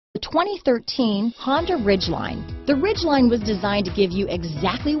The 2013 Honda Ridgeline. The Ridgeline was designed to give you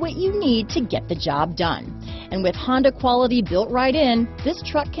exactly what you need to get the job done. And with Honda quality built right in, this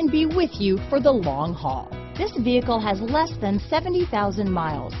truck can be with you for the long haul. This vehicle has less than 70,000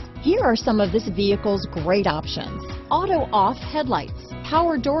 miles. Here are some of this vehicle's great options: auto off headlights,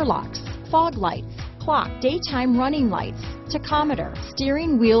 power door locks, fog lights, clock, daytime running lights, tachometer,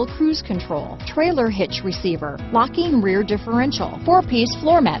 steering wheel cruise control, trailer hitch receiver, locking rear differential, 4-piece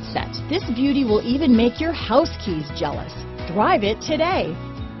floor mat set. This beauty will even make your house keys jealous. Drive it today.